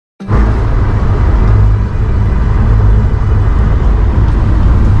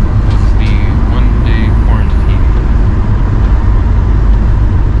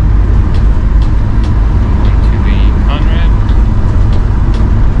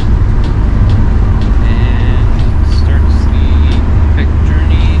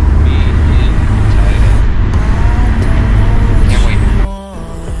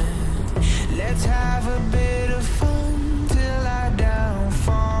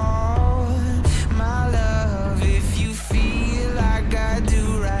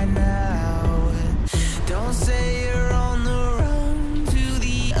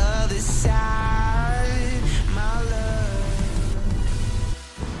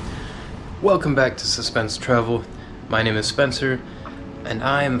Welcome back to Suspense Travel. My name is Spencer, and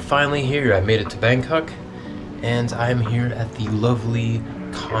I am finally here. I made it to Bangkok, and I am here at the lovely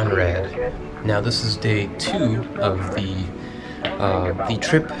Conrad. Now, this is day 2 of the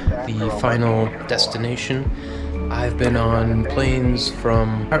trip, the final destination. I've been on planes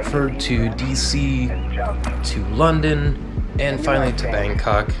from Hartford to DC to London, and finally to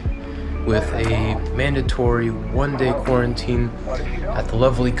Bangkok, with a mandatory 1-day quarantine at the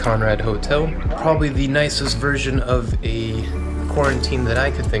lovely Conrad Hotel. Probably the nicest version of a quarantine that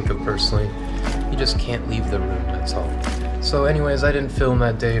I could think of personally. You just can't leave the room, that's all. So anyways, I didn't film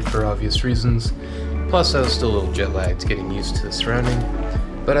that day for obvious reasons. Plus I was still a little jet lagged getting used to the surrounding.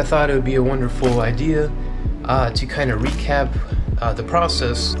 But I thought it would be a wonderful idea to kind of recap the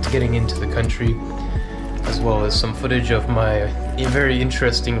process to getting into the country, as well as some footage of my very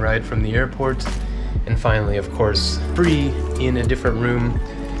interesting ride from the airport, and finally, of course, free in a different room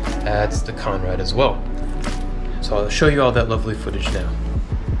at the Conrad as well. So I'll show you all that lovely footage now.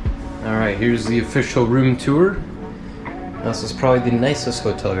 Alright, here's the official room tour. This is probably the nicest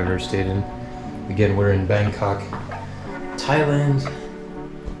hotel I've ever stayed in. Again, we're in Bangkok, Thailand.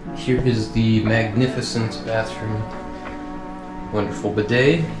 Here is the magnificent bathroom. Wonderful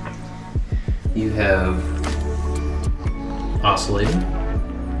bidet. You have oscillating,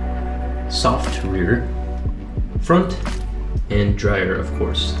 soft rear, front, and dryer, of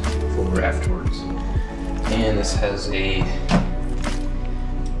course, for afterwards. And this has a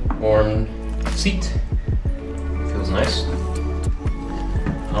warm seat. Feels nice.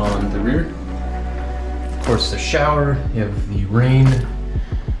 On the rear, of course, the shower. You have the rain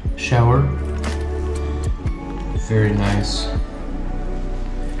shower. Very nice.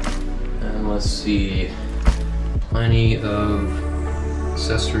 Let's see, plenty of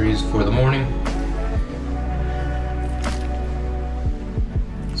accessories for the morning.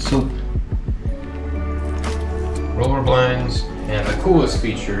 Soap, roller blinds, and the coolest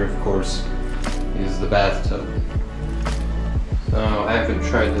feature, of course, is the bathtub. So I haven't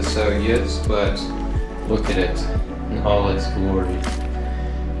tried this out yet, but look at it in all its glory.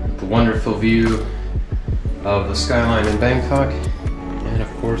 The wonderful view of the skyline in Bangkok, and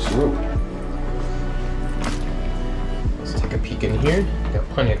of course, rope. Take a peek in here. Got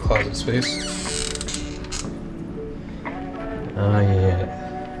plenty of closet space. Yeah.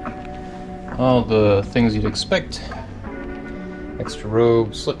 All the things you'd expect. Extra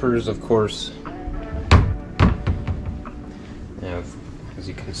robe, slippers, of course. Now, as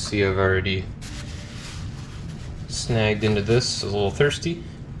you can see, I've already snagged into this. A little thirsty.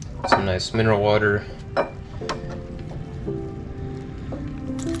 Some nice mineral water.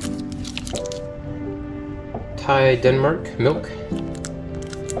 Thai Denmark milk,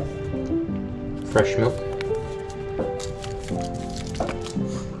 fresh milk,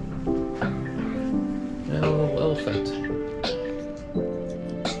 and a little elephant to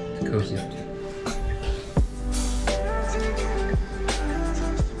cozy up to.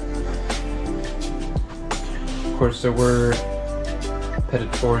 Of course, there were petit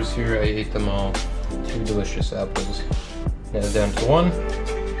fours here. I ate them all. 2 delicious apples. Now down to 1.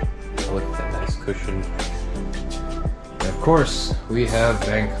 Look at that nice cushion. Of course, we have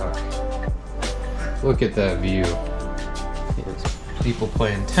Bangkok. Look at that view. There's people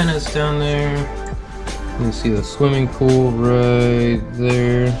playing tennis down there. You can see the swimming pool right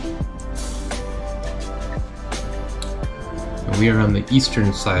there. And we are on the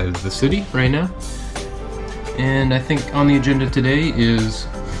eastern side of the city right now. And I think on the agenda today is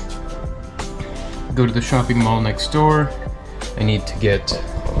go to the shopping mall next door. I need to get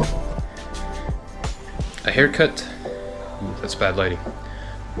a haircut. That's bad lighting.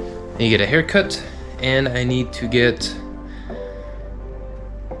 I need to get a haircut, and I need to get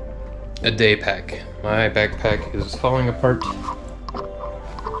a day pack. My backpack is falling apart,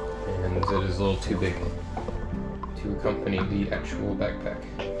 and it is a little too big to accompany the actual backpack.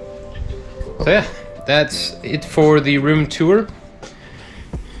 So yeah, that's it for the room tour.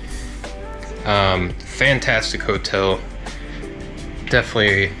 Fantastic hotel.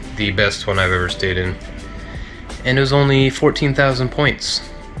 Definitely the best one I've ever stayed in. And it was only 14,000 points,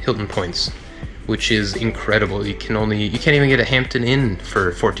 Hilton points, which is incredible. You can't even get a Hampton Inn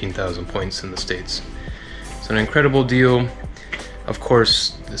for 14,000 points in the States. It's an incredible deal. Of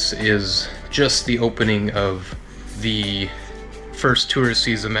course, this is just the opening of the first tourist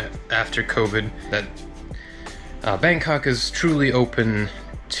season after COVID. That Bangkok is truly open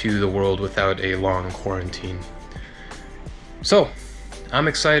to the world without a long quarantine. So, I'm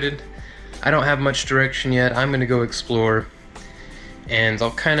excited. I don't have much direction yet. I'm gonna go explore, and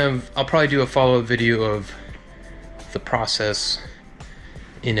I'll probably do a follow-up video of the process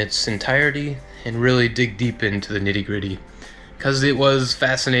in its entirety and really dig deep into the nitty-gritty, because it was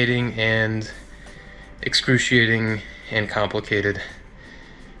fascinating and excruciating and complicated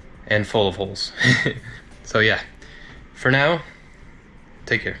and full of holes. So yeah, for now,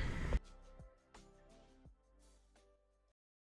 take care.